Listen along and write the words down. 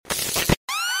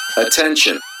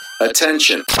Attention,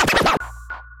 attention.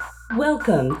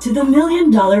 Welcome to the $1 Million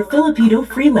Filipino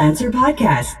Freelancer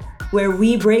Podcast, where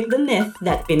we break the myth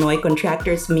that Pinoy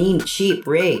contractors mean cheap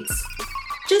rates.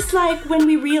 Just like when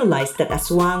we realized that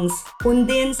aswangs,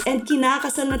 undins, and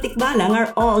kinakasal na tikbalang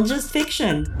are all just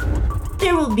fiction.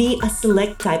 There will be a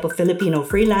select type of Filipino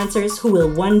freelancers who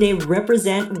will one day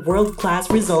represent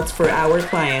world-class results for our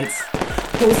clients.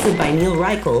 Hosted by Neil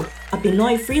Reichel, a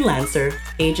Pinoy freelancer,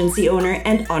 agency owner,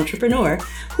 and entrepreneur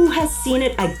who has seen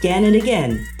it again and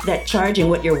again that charging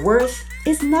what you're worth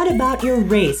is not about your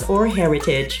race or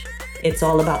heritage. It's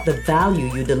all about the value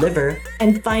you deliver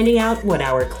and finding out what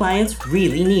our clients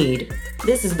really need.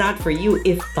 This is not for you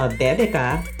if pabebe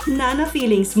ka, nana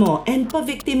feelings mo, and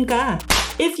pa-victim ka.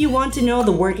 If you want to know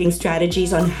the working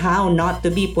strategies on how not to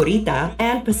be Poorita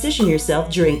and position yourself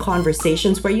during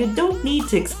conversations where you don't need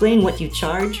to explain what you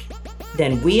charge,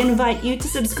 then we invite you to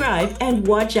subscribe and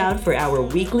watch out for our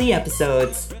weekly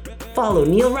episodes. Follow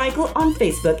Neil Reichel on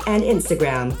Facebook and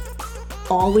Instagram.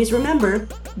 Always remember,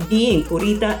 being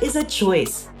Poorita is a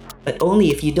choice, but only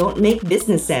if you don't make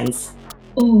business sense.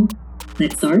 Oh,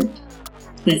 let's start.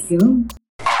 Let's go.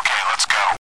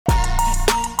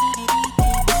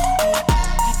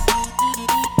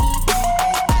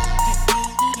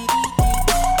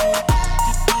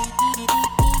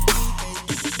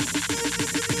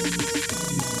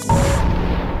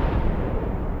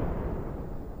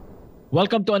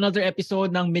 Welcome to another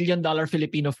episode ng $1 Million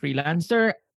Filipino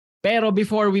Freelancer. Pero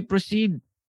before we proceed,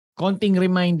 konting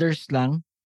reminders lang.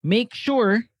 Make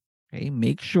sure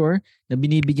na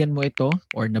binibigyan mo ito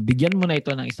or nabigyan mo na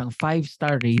ito ng isang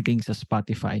 5-star rating sa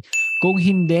Spotify. Kung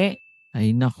hindi,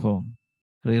 ay nako,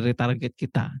 re-retarget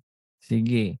kita.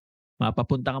 Sige,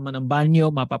 mapapunta ka man ng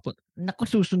banyo,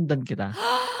 susundan kita.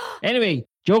 Anyway,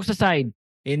 jokes aside,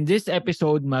 in this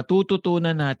episode,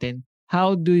 matututunan natin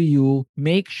how do you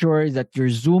make sure that your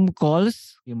Zoom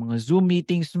calls, yung mga Zoom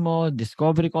meetings mo,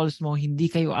 discovery calls mo, hindi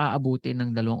kayo aabutin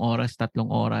ng 2 oras, 3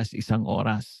 oras, 1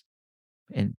 oras.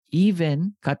 And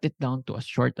even cut it down to as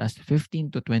short as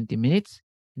 15 to 20 minutes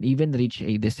and even reach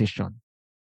a decision.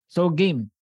 So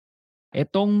game,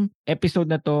 itong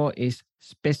episode na to is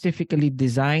specifically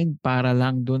designed para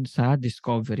lang dun sa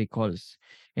discovery calls.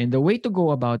 And the way to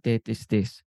go about it is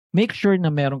this. Make sure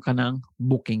na meron ka ng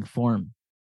booking form.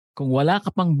 Kung wala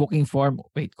ka pang booking form,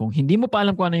 kung hindi mo pa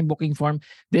alam kung ano yung booking form,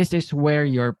 this is where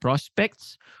your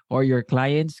prospects or your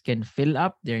clients can fill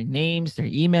up their names, their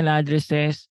email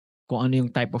addresses, kung ano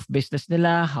yung type of business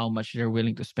nila, how much they're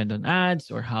willing to spend on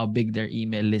ads, or how big their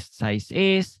email list size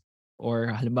is,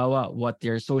 or halimbawa, what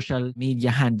their social media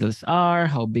handles are,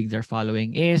 how big their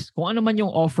following is, kung ano man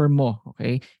yung offer mo,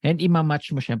 okay? And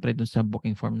ima-match mo syempre dun sa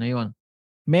booking form na yon.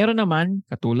 Meron naman,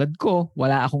 katulad ko,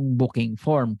 wala akong booking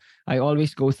form. I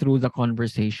always go through the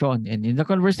conversation. And in the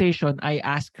conversation, I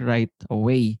ask right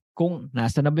away kung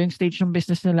nasa na ba yung stage ng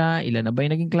business nila, ilan na ba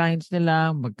yung naging clients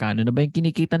nila, magkano na ba yung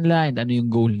kinikita nila, and ano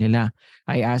yung goal nila.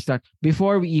 I ask that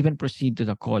before we even proceed to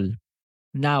the call.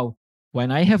 Now, when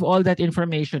I have all that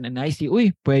information and I see,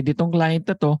 pwede tong client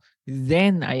na to,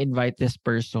 then I invite this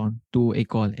person to a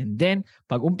call. And then,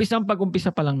 pag-umpisa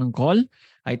pa lang ng call,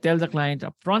 I tell the client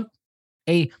up front,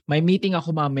 may meeting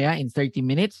ako mamaya in 30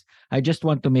 minutes. I just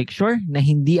want to make sure na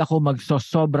hindi ako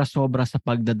magsosobra-sobra sa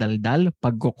pagdadaldal,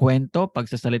 pagkukwento,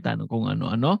 pagsasalita ng kung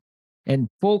ano-ano.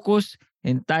 And focus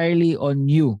entirely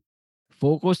on you.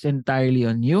 Focus entirely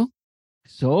on you.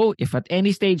 So, if at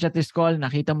any stage at this call,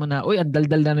 nakita mo na, ang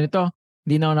daldal na nito,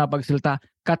 hindi na ako napagsalita,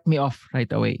 cut me off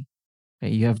right away.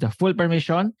 Okay, you have the full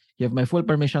permission. You have my full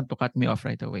permission to cut me off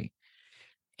right away.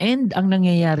 And ang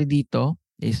nangyayari dito,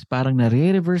 is parang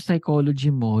nare-reverse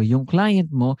psychology mo yung client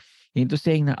mo into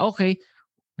saying na, okay,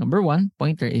 number 1,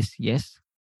 pointer is yes,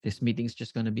 this meeting is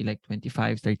just gonna be like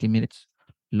 25-30 minutes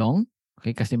long.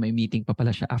 Okay, kasi may meeting pa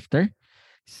pala siya after.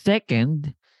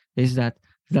 Second is that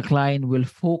the client will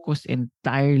focus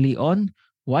entirely on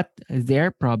what their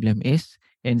problem is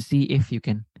and see if you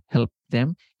can help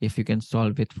them, if you can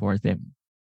solve it for them.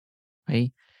 Okay?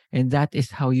 And that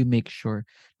is how you make sure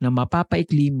na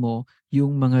mapapaikli mo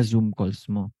yung mga Zoom calls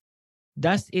mo.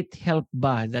 Does it help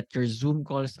ba that your Zoom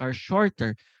calls are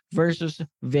shorter versus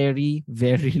very,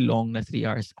 very long na 3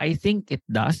 hours? I think it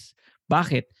does.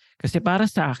 Bakit? Kasi para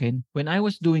sa akin, when I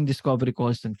was doing discovery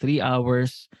calls ng 3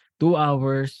 hours, 2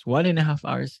 hours, 1.5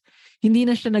 hours, hindi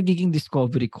na siya nagiging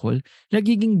discovery call,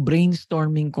 nagiging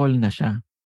brainstorming call na siya.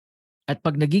 At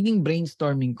pag nagiging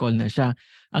brainstorming call na siya,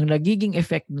 ang nagiging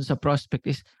effect dun sa prospect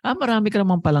is, marami ka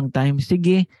naman palang time.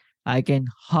 Sige, I can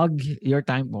hug your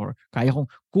time or kaya kong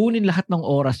kunin lahat ng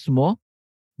oras mo.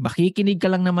 Makikinig ka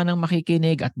lang naman ng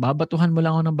makikinig at babatuhan mo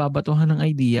lang ako ng babatuhan ng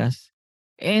ideas.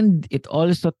 And it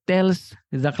also tells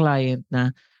the client na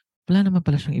wala naman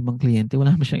pala siyang ibang kliyente,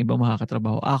 wala naman siyang ibang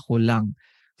makakatrabaho, ako lang.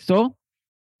 So,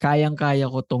 kayang-kaya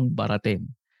ko tong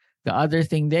baratin. The other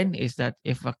thing then is that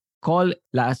if a call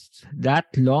lasts that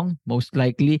long, most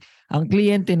likely, ang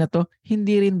kliyente na to,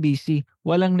 hindi rin busy,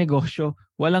 walang negosyo,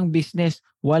 walang business,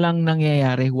 walang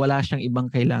nangyayari, wala siyang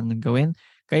ibang kailangan gawin.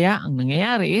 Kaya ang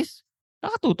nangyayari is,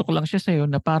 nakatutok lang siya sa'yo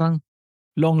na parang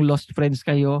long lost friends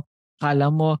kayo, kala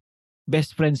mo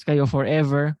best friends kayo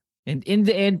forever, and in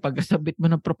the end, pagkasabit mo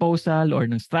ng proposal or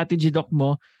ng strategy doc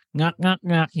mo,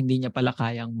 ngak, hindi niya pala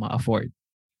kayang ma-afford.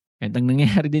 And ang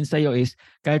nangyayari din sa'yo is,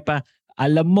 kahit pa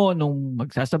alam mo nung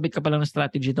magsasabit ka pa lang ng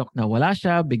strategy doc na wala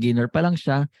siya, beginner pa lang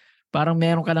siya, parang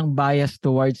meron ka lang bias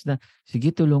towards na,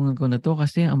 sige, tulungan ko na to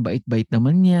kasi ang bait-bait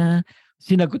naman niya,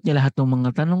 sinagot niya lahat ng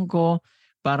mga tanong ko,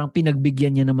 parang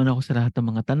pinagbigyan niya naman ako sa lahat ng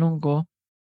mga tanong ko,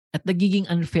 at nagiging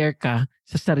unfair ka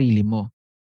sa sarili mo.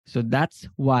 So that's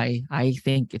why I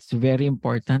think it's very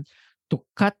important to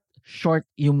cut short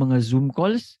yung mga Zoom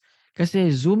calls,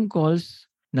 kasi Zoom calls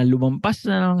na lumampas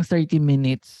na ng 30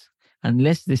 minutes,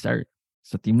 unless these are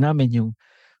sa team namin yung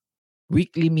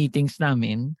weekly meetings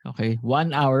namin, okay,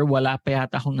 1 hour, wala pa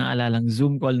yata akong naalalang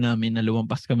Zoom call namin na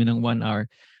lumampas kami ng 1 hour.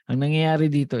 Ang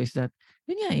nangyayari dito is that,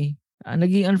 yun nga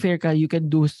naging unfair ka, you can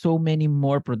do so many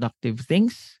more productive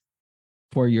things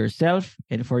for yourself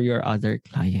and for your other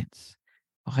clients.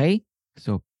 Okay?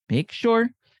 So, make sure,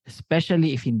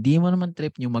 especially if hindi mo naman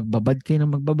trip yung magbabad kayo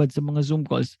ng magbabad sa mga Zoom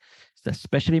calls,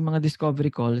 especially mga discovery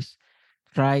calls,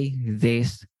 try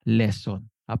this lesson.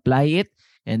 Apply it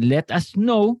and let us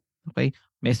know. Okay?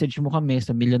 Message mo kami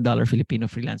sa $1 Million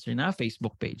Filipino Freelancer na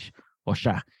Facebook page. O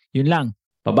siya. Yun lang.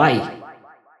 Bye-bye!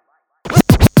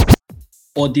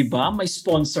 O diba, may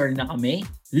sponsor na kami?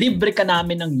 Libre ka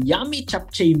namin ng yummy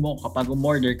chapchae mo kapag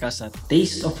umorder ka sa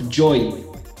Taste of Joy.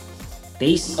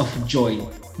 Taste of Joy.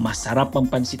 Masarap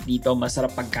ang pansit dito,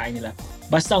 masarap pagkain nila.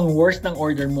 Basta ang worth ng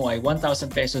order mo ay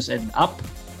 1,000 pesos and up.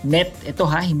 Net, ito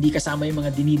hindi kasama yung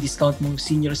mga dinidiscount mong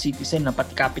senior citizen na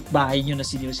pati kapitbahay nyo na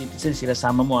senior citizen, sila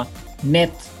sama mo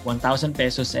Net, 1,000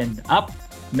 pesos and up.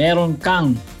 Meron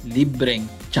kang libreng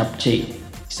chapchae.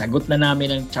 Sagot na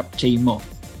namin ang chapchae mo.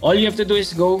 All you have to do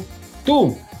is go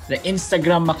to the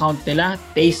Instagram account nila,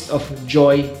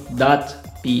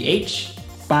 tasteofjoy.ph,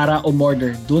 para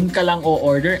umorder. Doon ka lang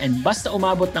o-order and basta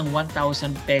umabot ng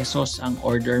 1,000 pesos ang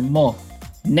order mo.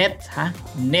 Net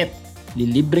net.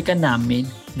 Lilibre ka namin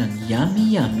ng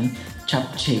yummy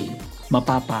chapchae.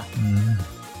 Mapapa.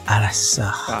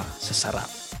 Alasa. Sa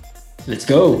sarap. Let's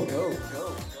go!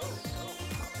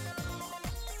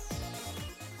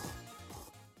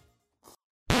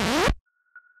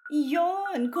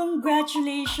 Yon!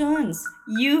 Congratulations!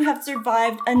 You have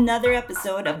survived another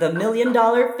episode of the $1 Million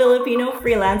Filipino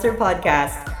Freelancer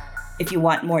Podcast. If you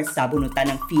want more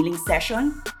sabunutan ng feeling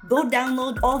session, go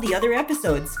download all the other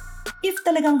episodes. If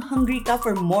talagang hungry ka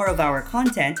for more of our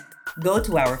content, go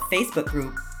to our Facebook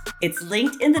group. It's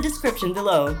linked in the description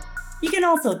below. You can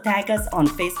also tag us on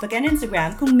Facebook and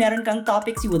Instagram kung meron kang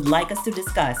topics you would like us to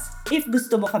discuss. If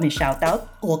gusto mo kami shoutout,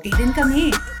 okay din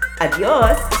kami.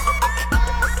 Adios!